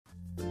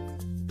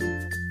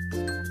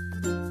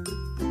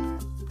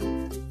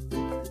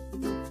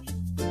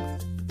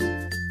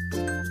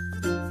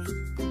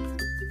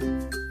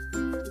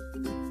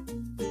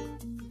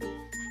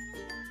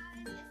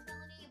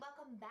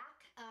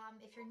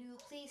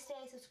stay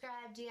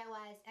subscribed,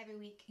 DIYs every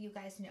week, you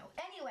guys know.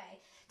 Anyway,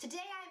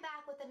 today I'm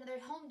back with another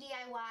home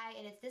DIY,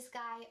 and it's this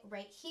guy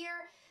right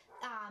here.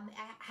 I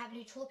have a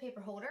new toilet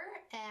paper holder,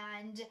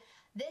 and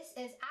this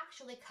is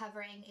actually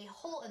covering a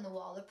hole in the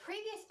wall. The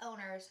previous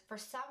owners, for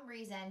some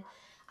reason,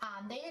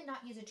 they did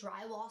not use a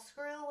drywall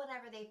screw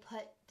whenever they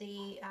put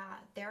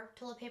their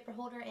toilet paper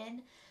holder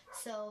in,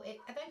 so it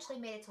eventually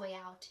made its way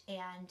out,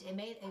 and it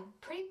made a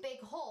pretty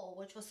big hole,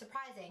 which was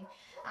surprising.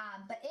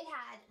 But it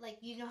had, like,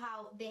 you know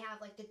how they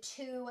have like the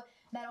two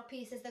metal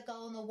pieces that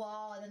go in the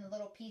wall and then the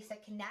little piece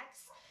that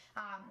connects.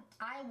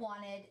 I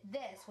wanted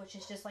this, which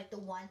is just like the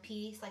one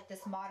piece, like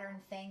this modern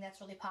thing that's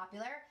really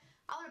popular.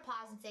 I want to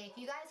pause and say, if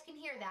you guys can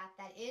hear that,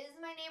 that is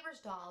my neighbor's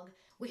dog.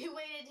 We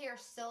waited here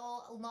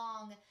so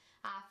long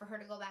for her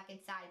to go back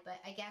inside, but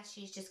I guess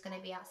she's just going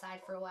to be outside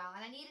for a while.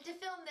 And I needed to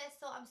film this,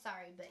 so I'm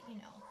sorry, but you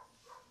know,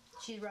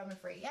 she's roaming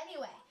free.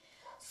 Anyway,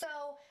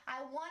 so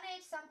I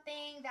wanted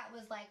something that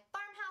was like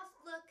farmhouse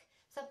look,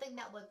 something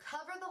that would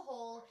cover the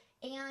hole,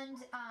 and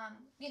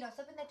you know,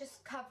 something that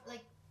just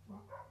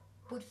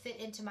would fit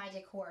into my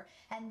decor.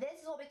 And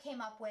this is what we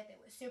came up with. It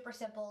was super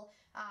simple.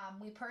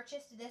 We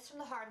purchased this from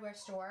the hardware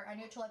store, a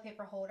new toilet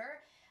paper holder,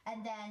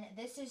 and then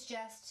this is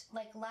just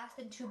like less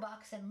than $2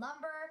 in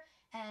lumber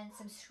and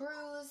some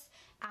screws,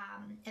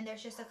 and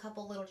there's just a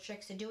couple little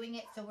tricks to doing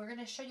it, so we're going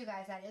to show you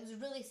guys that. It was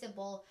really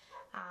simple,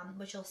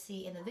 which you'll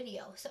see in the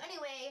video. So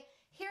anyway,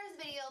 here's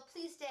the video.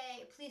 Please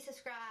stay, please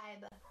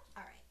subscribe.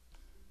 Alright.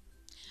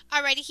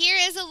 Alrighty, here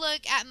is a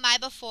look at my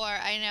before.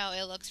 I know,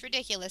 it looks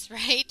ridiculous,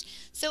 right?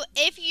 So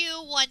if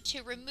you want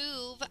to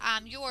remove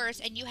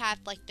yours and you have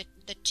like the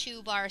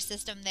 2-bar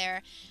system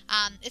there,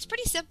 it's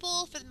pretty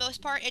simple for the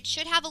most part. It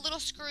should have a little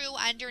screw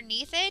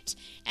underneath it,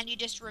 and you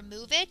just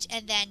remove it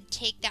and then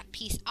take that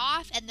piece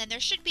off, and then there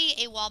should be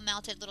a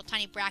wall-mounted little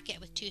tiny bracket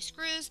with 2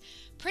 screws.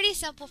 Pretty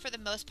simple for the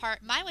most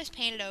part. Mine was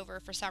painted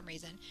over for some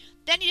reason.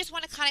 Then you just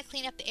want to kind of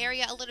clean up the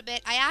area a little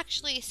bit. I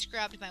actually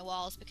scrubbed my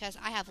walls because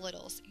I have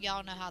littles.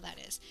 Y'all know how that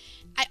is.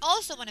 I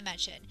also want to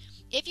mention,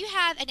 if you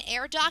have an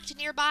air duct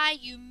nearby,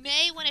 you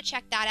may want to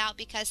check that out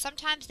because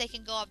sometimes they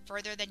can go up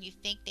further than you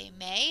think they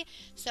may.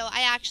 So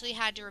I actually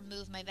had to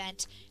remove my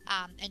vent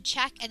and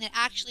check, and it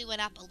actually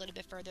went up a little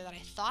bit further than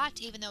I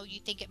thought. Even though you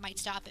think it might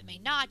stop, it may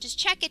not. Just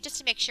check it just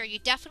to make sure. You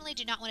definitely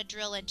do not want to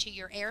drill into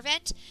your air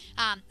vent.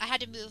 I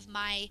had to move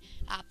my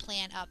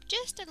plan up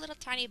just a little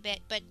tiny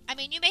bit, but I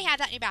mean, you may have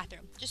that in your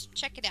bathroom. Just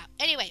check it out.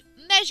 Anyway,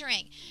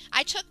 measuring.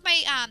 I took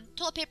my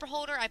toilet paper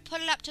holder, I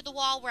put it up to the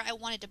wall where I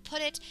wanted to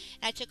put it,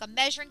 and I took a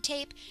measuring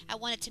tape. I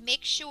wanted to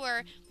make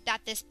sure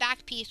that this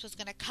back piece was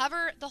going to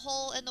cover the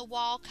hole in the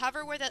wall,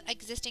 cover where the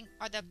existing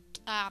or the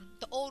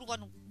old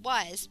one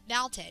was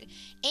mounted,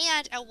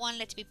 and I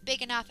wanted it to be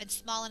big enough and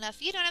small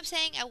enough. You know what I'm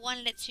saying? I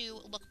wanted it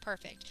to look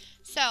perfect.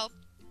 So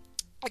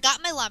I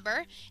got my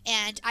lumber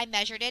and I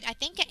measured it. I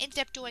think I ended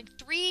up doing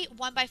 3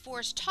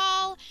 1x4s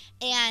tall,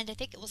 and I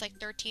think it was like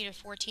 13 or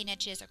 14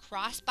 inches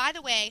across. By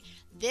the way,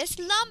 this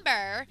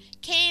lumber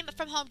came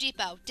from Home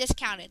Depot,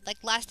 discounted,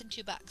 like less than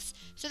 $2.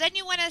 So then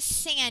you want to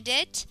sand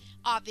it,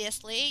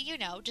 obviously, you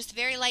know, just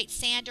very light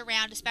sand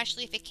around,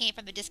 especially if it came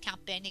from the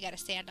discount bin. You got to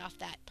sand off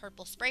that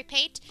purple spray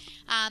paint,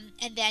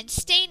 and then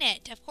stain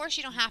it. Of course,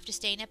 you don't have to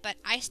stain it, but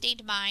I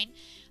stained mine.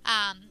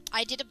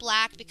 I did a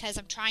black because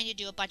I'm trying to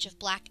do a bunch of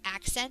black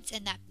accents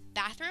in that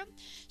bathroom.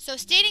 So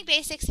staining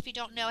basics, if you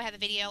don't know, I have a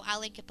video. I'll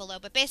link it below.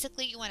 But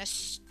basically, you want to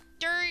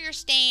stir your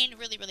stain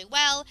really, really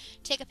well.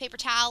 Take a paper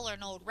towel or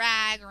an old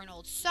rag or an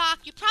old sock.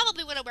 You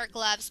probably want to wear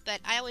gloves, but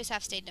I always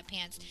have stained up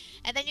hands.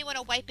 And then you want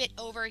to wipe it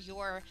over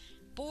your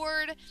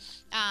board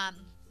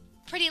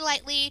pretty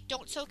lightly.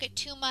 Don't soak it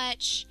too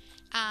much.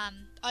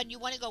 And you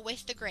want to go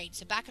with the grain,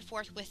 so back and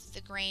forth with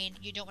the grain.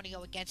 You don't want to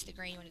go against the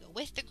grain. You want to go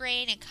with the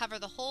grain and cover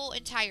the whole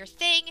entire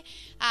thing,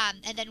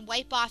 and then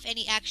wipe off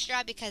any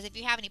extra, because if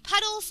you have any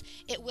puddles,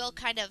 it will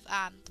kind of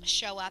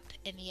show up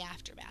in the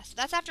aftermath. So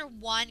that's after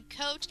 1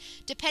 coat.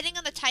 Depending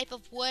on the type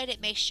of wood,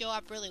 it may show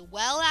up really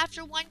well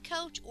after 1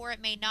 coat, or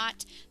it may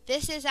not.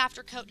 This is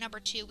after coat number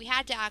 2. We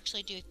had to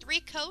actually do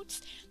 3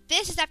 coats.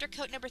 This is after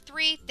coat number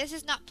 3. This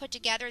is not put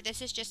together. This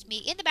is just me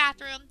in the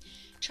bathroom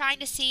trying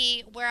to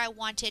see where I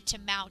wanted to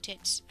mount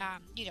it,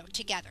 you know,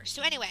 together.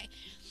 So anyway,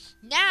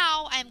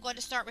 now I'm going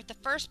to start with the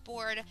first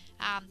board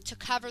to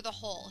cover the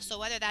hole. So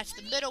whether that's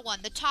the middle one,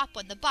 the top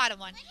one, the bottom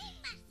one,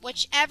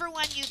 whichever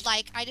one you'd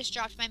like. I just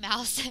dropped my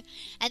mouse.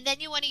 And then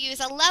you want to use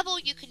a level.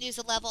 You can use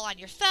a level on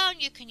your phone.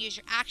 You can use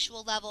your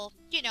actual level,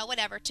 you know,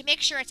 whatever, to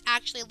make sure it's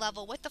actually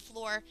level with the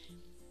floor.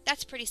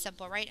 That's pretty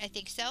simple, right? I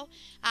think so.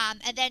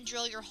 And then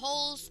drill your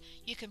holes.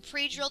 You can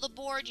pre-drill the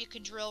board. You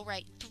can drill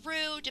right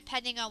through,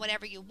 depending on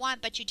whatever you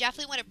want. But you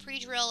definitely want to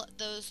pre-drill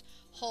those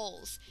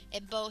holes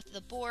in both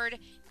the board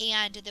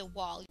and the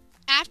wall.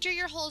 After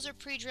your holes are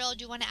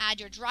pre-drilled, you want to add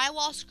your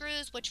drywall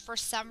screws, which for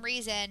some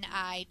reason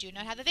I do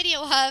not have a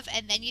video of,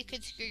 and then you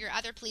can screw your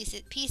other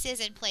pieces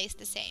in place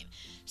the same.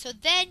 So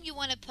then you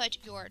want to put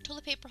your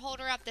toilet paper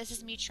holder up. This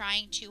is me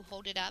trying to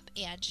hold it up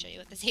and show you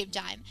at the same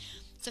time.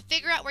 So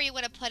figure out where you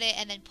want to put it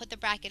and then put the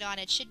bracket on.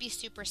 It should be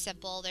super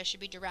simple. There should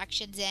be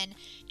directions in.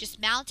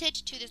 Just mount it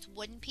to this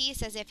wooden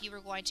piece as if you were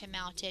going to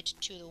mount it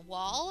to the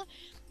wall.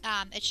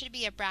 It should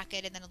be a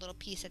bracket and then a little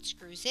piece that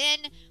screws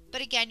in.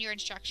 But again, your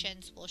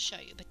instructions will show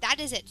you. But that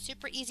is it.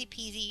 Super easy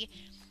peasy.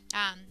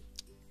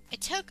 It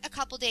took a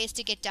couple days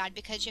to get done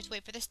because you have to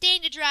wait for the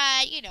stain to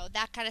dry, you know,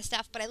 that kind of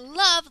stuff. But I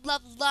love,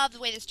 love, love the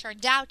way this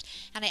turned out.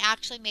 And I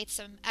actually made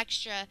some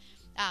extra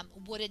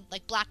wooden,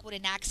 like black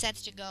wooden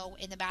accents to go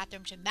in the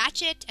bathroom to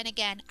match it. And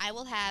again, I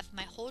will have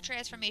my whole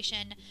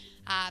transformation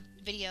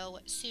video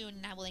soon,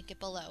 and I will link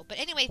it below. But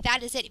anyway,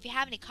 that is it. If you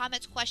have any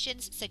comments,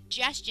 questions,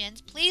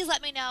 suggestions, please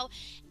let me know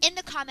in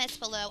the comments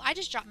below. I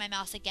just dropped my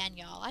mouse again,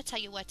 y'all. I tell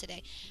you what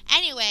today.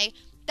 Anyway,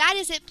 that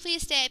is it.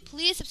 Please stay.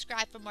 Please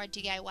subscribe for more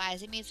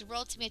DIYs. It means the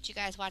world to me that you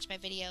guys watch my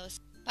videos.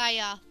 Bye,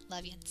 y'all.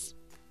 Love yins.